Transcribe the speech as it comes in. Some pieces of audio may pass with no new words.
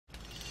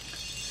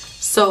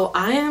So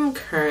I am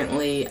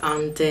currently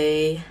on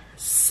day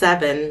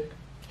 7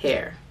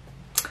 hair,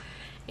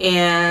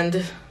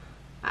 and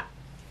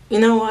you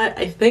know what,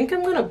 I think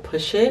I'm gonna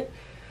push it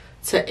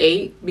to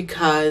 8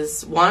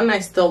 because 1, I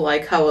still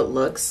like how it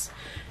looks,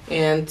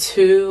 and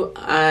 2,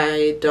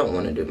 I don't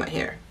want to do my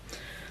hair.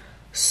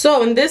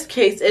 So in this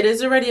case, it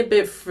is already a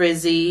bit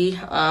frizzy.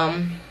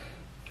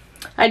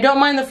 I don't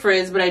mind the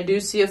frizz, but I do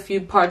see a few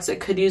parts that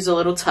could use a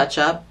little touch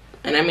up.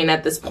 And I mean,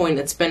 at this point,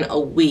 it's been a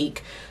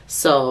week,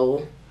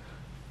 so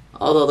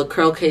although the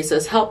CurlCase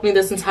has helped me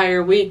this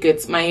entire week,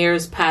 my hair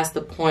is past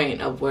the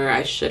point of where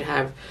I should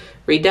have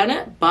redone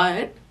it.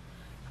 But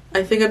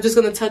I think I'm just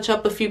gonna touch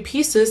up a few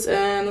pieces,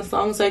 and as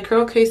long as I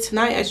CurlCase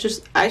tonight,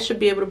 I should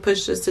be able to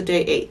push this to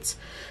day 8.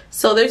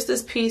 So there's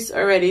this piece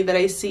already that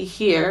I see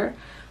here.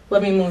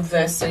 Let me move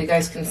this so you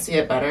guys can see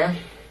it better.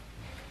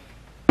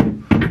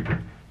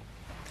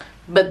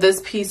 But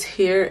this piece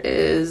here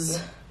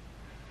is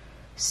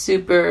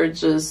super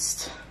it's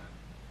just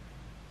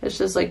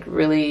like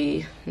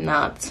really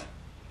not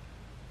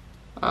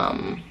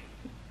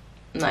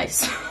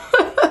nice.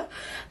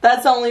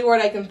 That's the only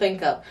word I can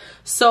think of.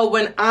 So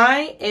when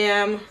I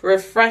am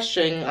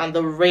refreshing on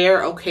the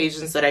rare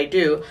occasions that I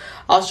do,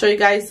 I'll show you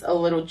guys a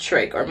little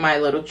trick, or my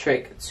little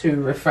trick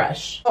to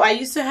refresh. So I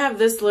used to have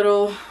this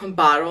little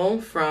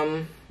bottle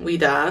from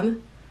Widad.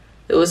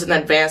 It was an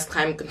advanced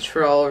climate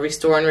control,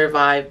 restore and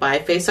revive by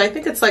face. So I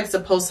think it's like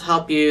supposed to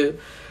help you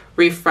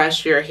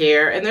refresh your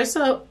hair. And there's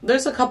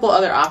a couple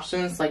other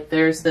options, like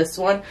there's this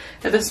one.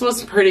 And this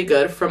one's pretty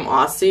good from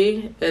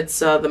Aussie. It's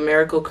the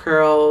Miracle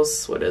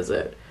Curls, what is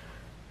it?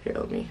 Here,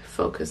 let me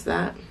focus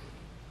that.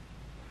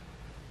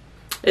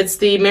 It's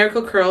the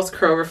Miracle Curls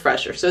Curl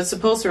Refresher. So it's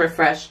supposed to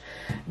refresh.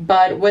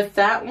 But with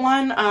that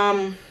one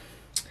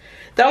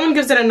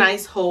gives it a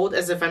nice hold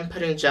as if I'm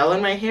putting gel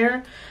in my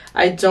hair.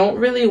 I don't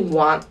really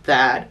want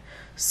that.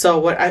 So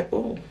what I'm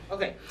going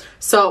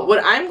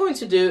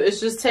to do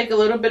is just take a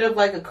little bit of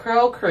like a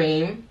curl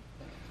cream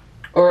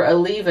or a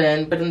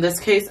leave-in, but in this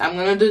case I'm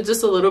going to do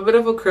just a little bit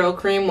of a curl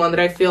cream, one that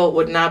I feel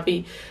would not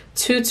be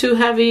too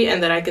heavy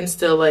and that I can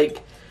still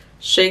like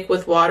shake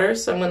with water.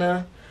 So I'm going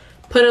to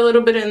put a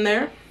little bit in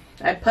there.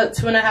 I put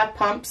 2.5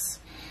 pumps.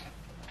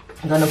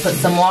 I'm going to put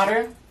some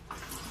water.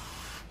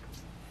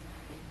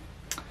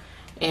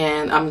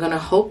 And I'm going to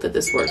hope that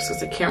this works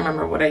because I can't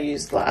remember what I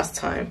used last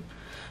time.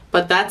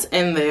 But that's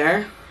in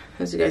there,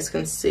 as you guys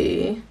can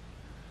see.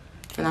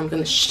 And I'm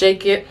going to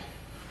shake it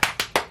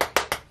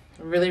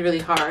really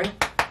hard.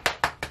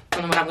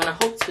 And what I'm going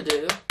to hope to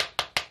do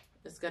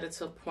is get it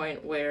to a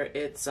point where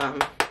it's in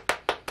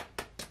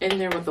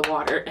there with the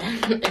water.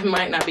 It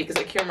might not be because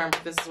I can't remember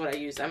if this is what I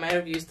used. I might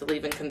have used the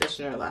leave-in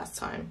conditioner last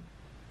time.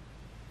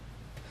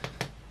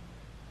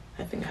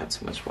 I think I have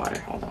too much water.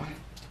 Hold on.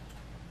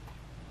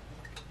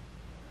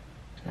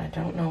 And I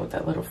don't know what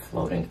that little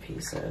floating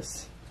piece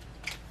is.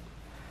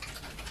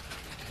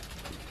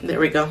 There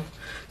we go.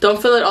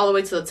 Don't fill it all the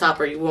way to the top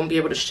or you won't be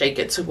able to shake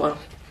it too well.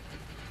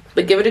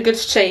 But give it a good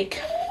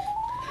shake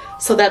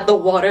so that the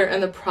water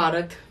and the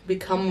product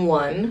become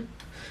one.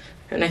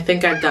 And I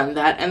think I've done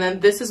that. And then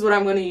this is what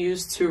I'm going to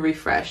use to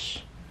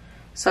refresh.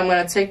 So I'm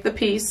going to take the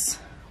piece,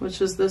 which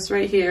is this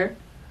right here.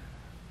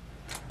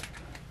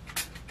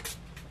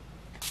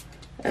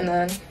 And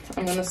then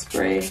I'm going to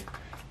spray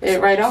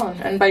it right on.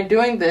 And by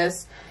doing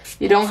this,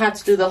 you don't have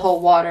to do the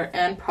whole water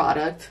and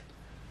product.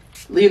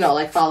 You know,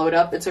 like follow it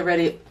up. It's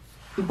already,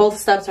 both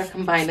steps are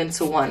combined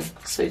into one.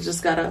 So you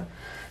just got to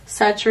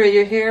saturate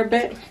your hair a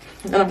bit.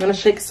 And I'm going to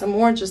shake some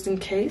more just in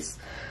case.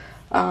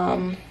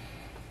 And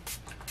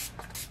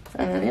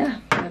then, yeah,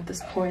 at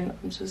this point,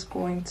 I'm just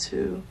going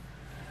to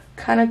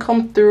kind of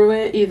comb through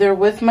it either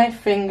with my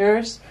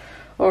fingers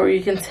or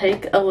you can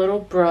take a little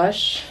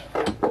brush,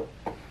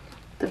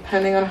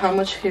 depending on how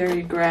much hair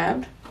you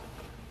grabbed.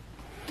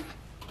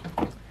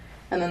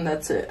 And then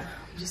that's it.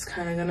 I'm just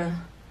kind of going to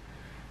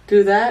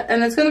do that.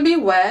 And it's going to be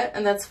wet,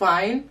 and that's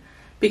fine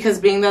because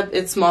being that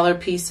it's smaller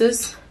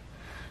pieces,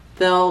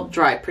 they'll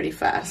dry pretty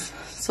fast.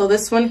 So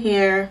this one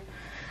here,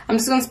 I'm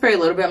just going to spray a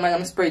little bit. I'm not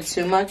going to spray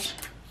too much.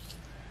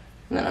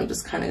 And then I'm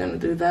just kind of going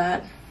to do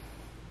that.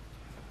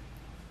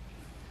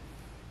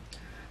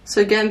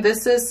 So again,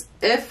 this is,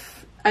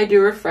 if I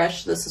do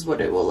refresh, this is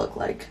what it will look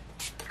like.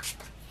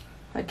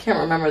 I can't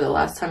remember the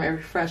last time I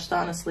refreshed,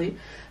 honestly.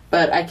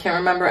 But I can't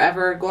remember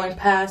ever going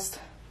past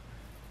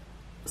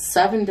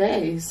 7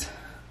 days.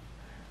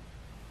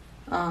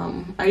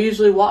 I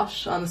usually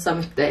wash on the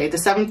 7th day. The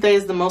 7th day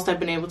is the most I've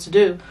been able to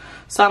do.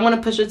 So I'm going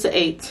to push it to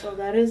 8. So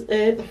that is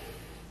it.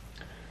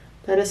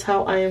 That is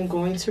how I am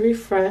going to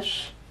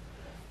refresh.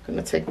 I'm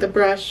going to take the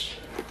brush,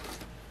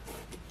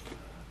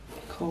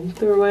 comb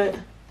through it,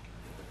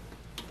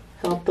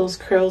 help those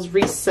curls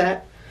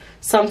reset.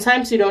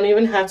 Sometimes you don't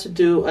even have to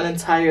do an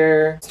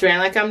entire strand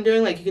like I'm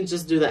doing. Like you can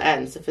just do the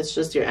ends. If it's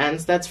just your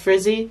ends that's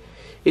frizzy,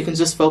 you can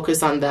just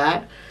focus on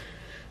that.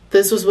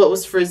 This was what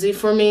was frizzy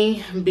for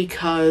me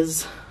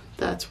because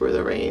that's where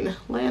the rain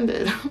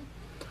landed.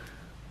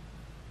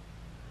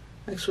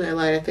 Actually, I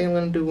lied. I think I'm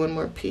going to do one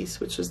more piece,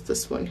 which is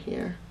this one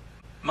here.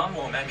 Mum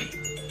or Mammy?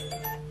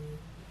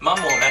 Mum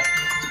or Mammy?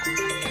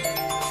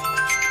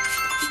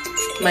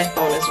 My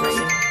phone is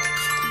ringing.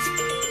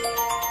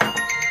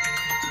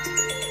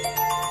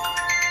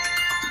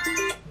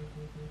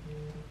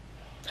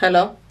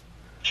 Hello.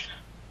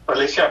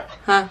 Alicia.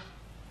 Huh?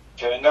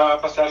 Que venga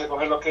a pasar a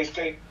recoger los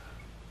case.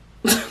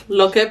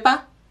 ¿Lo que,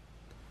 pa?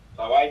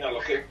 La vaina,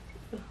 lo que.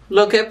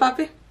 ¿Lo que,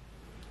 papi?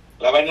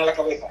 La vaina en la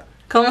cabeza.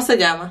 ¿Cómo se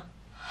llama?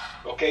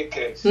 Los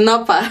case.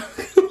 No, pa.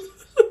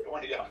 ¿Cómo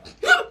se llama?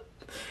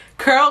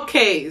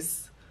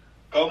 CurlCase.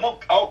 ¿Cómo?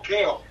 Oh,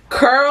 Kale.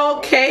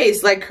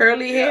 CurlCase, like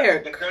curly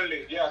hair. The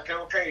curly, yeah,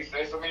 CurlCase.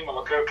 Eso mismo,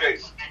 los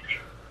CurlCase.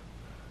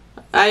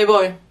 Ahí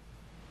voy.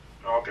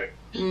 Okay.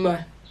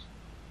 Bye.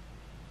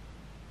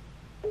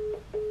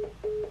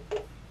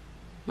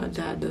 My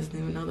dad doesn't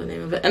even know the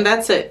name of it. And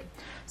that's it.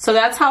 So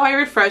that's how I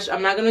refresh.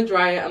 I'm not going to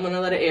dry it. I'm going to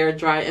let it air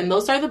dry. And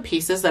those are the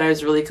pieces that I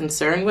was really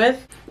concerned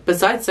with.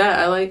 Besides that,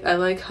 I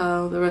like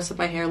how the rest of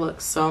my hair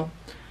looks. So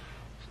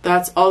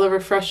that's all the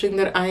refreshing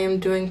that I am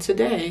doing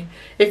today.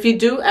 If you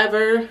do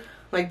ever,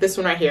 like this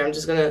one right here, I'm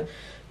just going to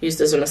use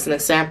this one as an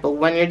example.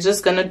 When you're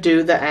just going to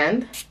do the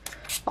end,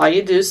 all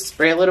you do is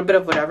spray a little bit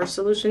of whatever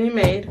solution you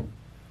made.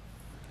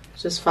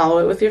 Just follow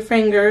it with your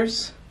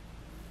fingers.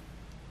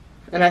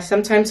 And I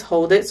sometimes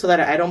hold it so that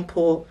I don't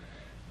pull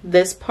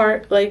this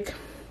part like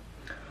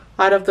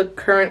out of the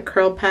current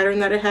curl pattern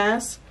that it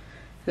has.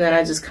 And then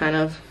I just kind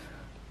of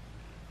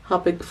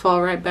help it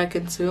fall right back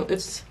into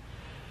its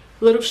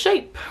little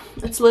shape,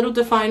 its little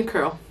defined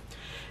curl.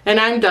 And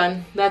I'm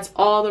done. That's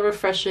all the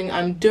refreshing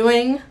I'm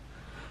doing.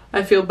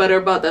 I feel better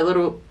about that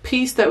little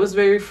piece that was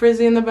very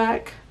frizzy in the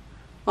back.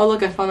 Oh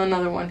look, I found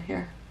another one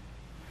here.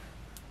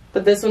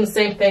 But this one, the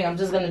same thing. I'm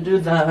just gonna do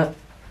the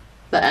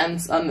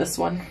ends on this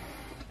one.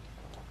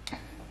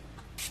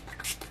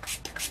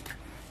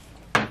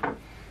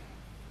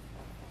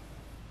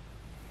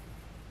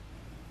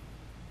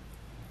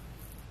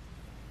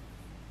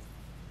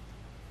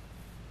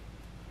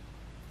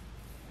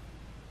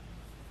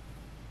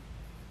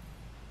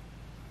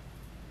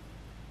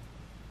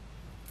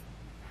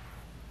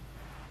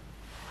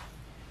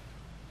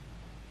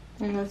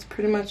 And that's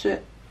pretty much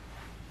it.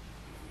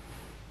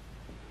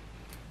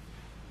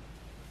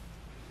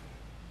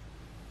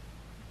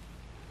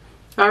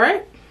 All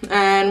right,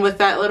 and with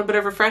that little bit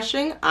of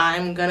refreshing,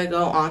 I'm gonna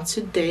go on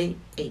to day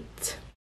 8.